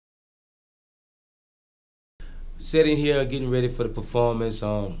sitting here getting ready for the performance.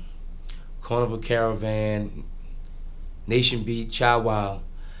 Carnival, Caravan, Nation Beat, Chow Wow.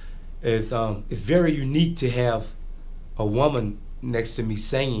 It's very unique to have a woman next to me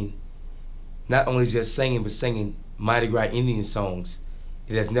singing, not only just singing, but singing Mardi Gras Indian songs.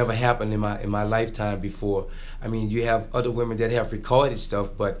 It has never happened in my lifetime before. I mean, you have other women that have recorded stuff,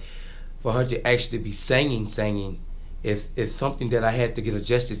 but for her to actually be singing is something that I had to get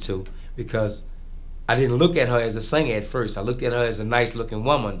adjusted to, because I didn't look at her as a singer at first. I looked at her as a nice looking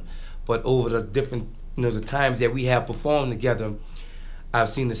woman, but over the different, the times that we have performed together, I've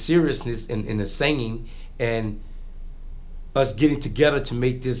seen the seriousness in the singing and us getting together to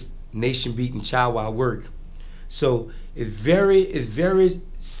make this Nation Beat and Chow Wow work. So it's very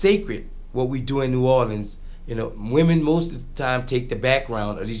sacred what we do in New Orleans. Women most of the time take the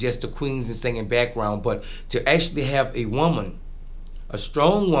background, or they're just the queens and singing background, but to actually have a woman, a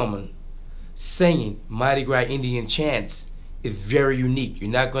strong woman, singing Mardi Gras Indian chants is very unique. You're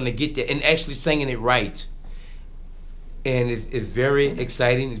not gonna get that, and actually singing it right. And it's very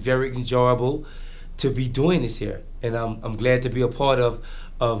exciting, it's very enjoyable to be doing this here. And I'm glad to be a part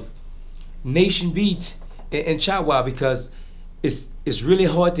of Nation Beat and Chow Wow, because it's really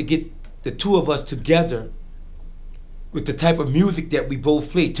hard to get the two of us together with the type of music that we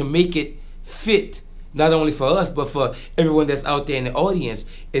both play to make it fit, not only for us, but for everyone that's out there in the audience.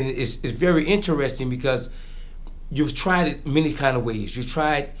 And it's very interesting because you've tried it many kind of ways. You've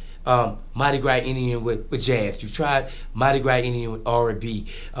tried Mardi Gras Indian with jazz. You've tried Mardi Gras Indian with R&B.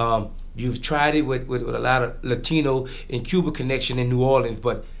 You've tried it with a lot of Latino and Cuba connection in New Orleans,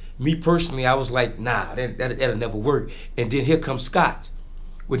 but me personally, I was like, nah, that'll never work. And then here comes Scott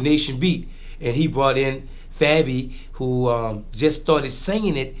with Nation Beat, and he brought in Fabi, who just started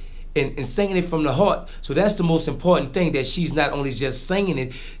singing it and singing it from the heart. So that's the most important thing, that she's not only just singing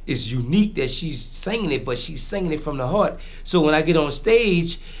it, it's unique that she's singing it, but she's singing it from the heart. So when I get on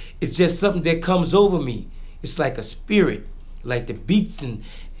stage, it's just something that comes over me. It's like a spirit, like the beats and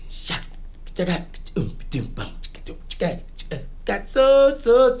so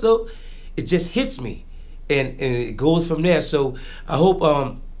it just hits me, and it goes from there. So I hope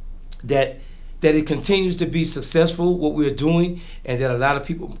that it continues to be successful, what we're doing, and that a lot of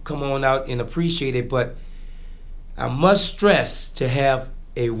people come on out and appreciate it. But I must stress, to have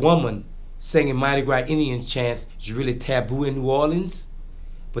a woman singing Mardi Gras Indian chants is really taboo in New Orleans,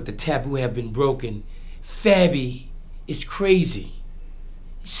 but the taboo have been broken. Fabi is crazy,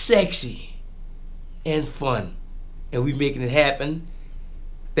 sexy, and fun, and we making it happen.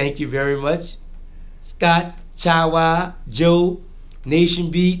 Thank you very much. Scott, Chow Wow, Joe, Nation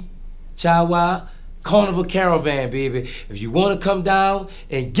Beat, Chow Wow, Carnival, Caravan, baby. If you want to come down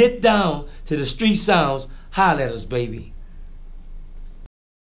and get down to the street sounds, holler at us, baby.